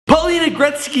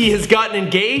Gretzky has gotten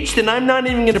engaged, and I'm not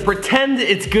even going to pretend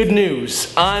it's good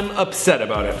news. I'm upset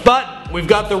about it. But we've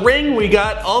got the ring, we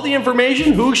got all the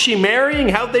information, who's she marrying,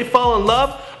 how'd they fall in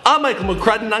love. I'm Michael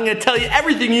McCrudden, and I'm going to tell you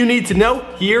everything you need to know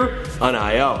here on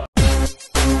I.O.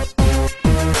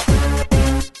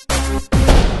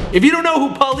 If you don't know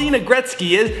who Paulina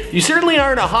Gretzky is, you certainly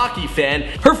aren't a hockey fan.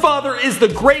 Her father is the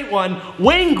great one,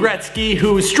 Wayne Gretzky,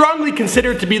 who is strongly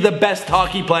considered to be the best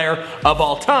hockey player of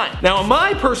all time. Now, in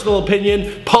my personal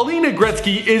opinion, Paulina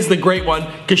Gretzky is the great one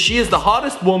because she is the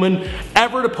hottest woman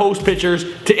ever to post pictures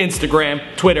to Instagram,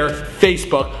 Twitter,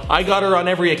 Facebook. I got her on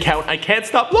every account. I can't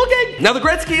stop looking. Now, the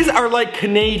Gretzkys are like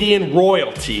Canadian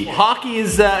royalty. Hockey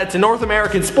is it's a North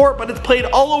American sport, but it's played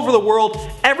all over the world.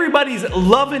 Everybody's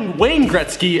loving Wayne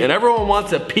Gretzky, and everyone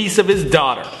wants a piece of his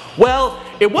daughter. Well,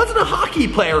 it wasn't a hockey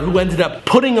player who ended up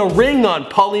putting a ring on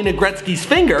Paulina Gretzky's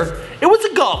finger, it was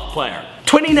a golf player.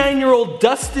 29-year-old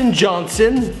Dustin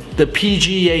Johnson, the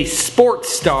PGA sports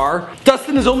star.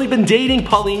 Dustin has only been dating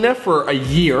Paulina for a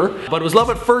year, but it was love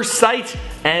at first sight,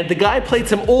 and the guy played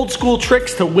some old school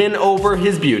tricks to win over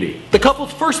his beauty. The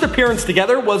couple's first appearance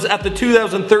together was at the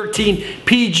 2013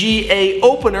 PGA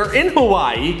Opener in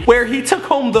Hawaii, where he took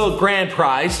home the grand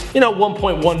prize, you know,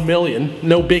 $1.1 million,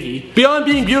 no biggie. Beyond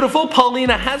being beautiful,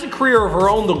 Paulina has a career of her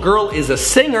own. The girl is a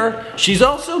singer. She's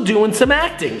also doing some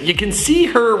acting. You can see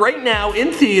her right now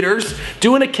in theaters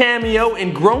doing a cameo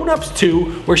in Grown Ups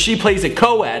 2, where she plays a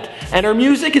co-ed, and her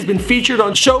music has been featured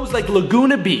on shows like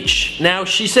Laguna Beach. Now,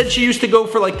 she said she used to go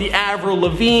for like the Avril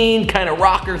Lavigne kind of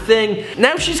rocker thing.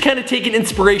 Now she's kind of taking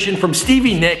inspiration from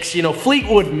Stevie Nicks, you know,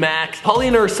 Fleetwood Mac.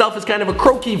 Paulina herself is kind of a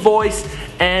croaky voice,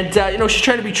 and you know, she's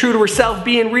trying to be true to herself,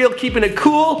 being real, keeping it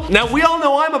cool. Now, we all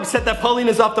know I'm upset that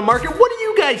Paulina's off the market. What do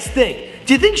you guys think?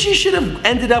 Do you think she should have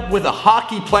ended up with a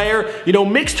hockey player, you know,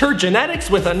 mixed her genetics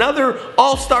with another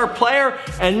all-star player,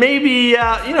 and maybe,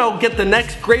 you know, get the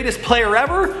next greatest player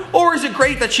ever? Or is it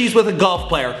great that she's with a golf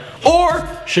player? Or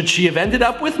should she have ended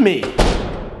up with me?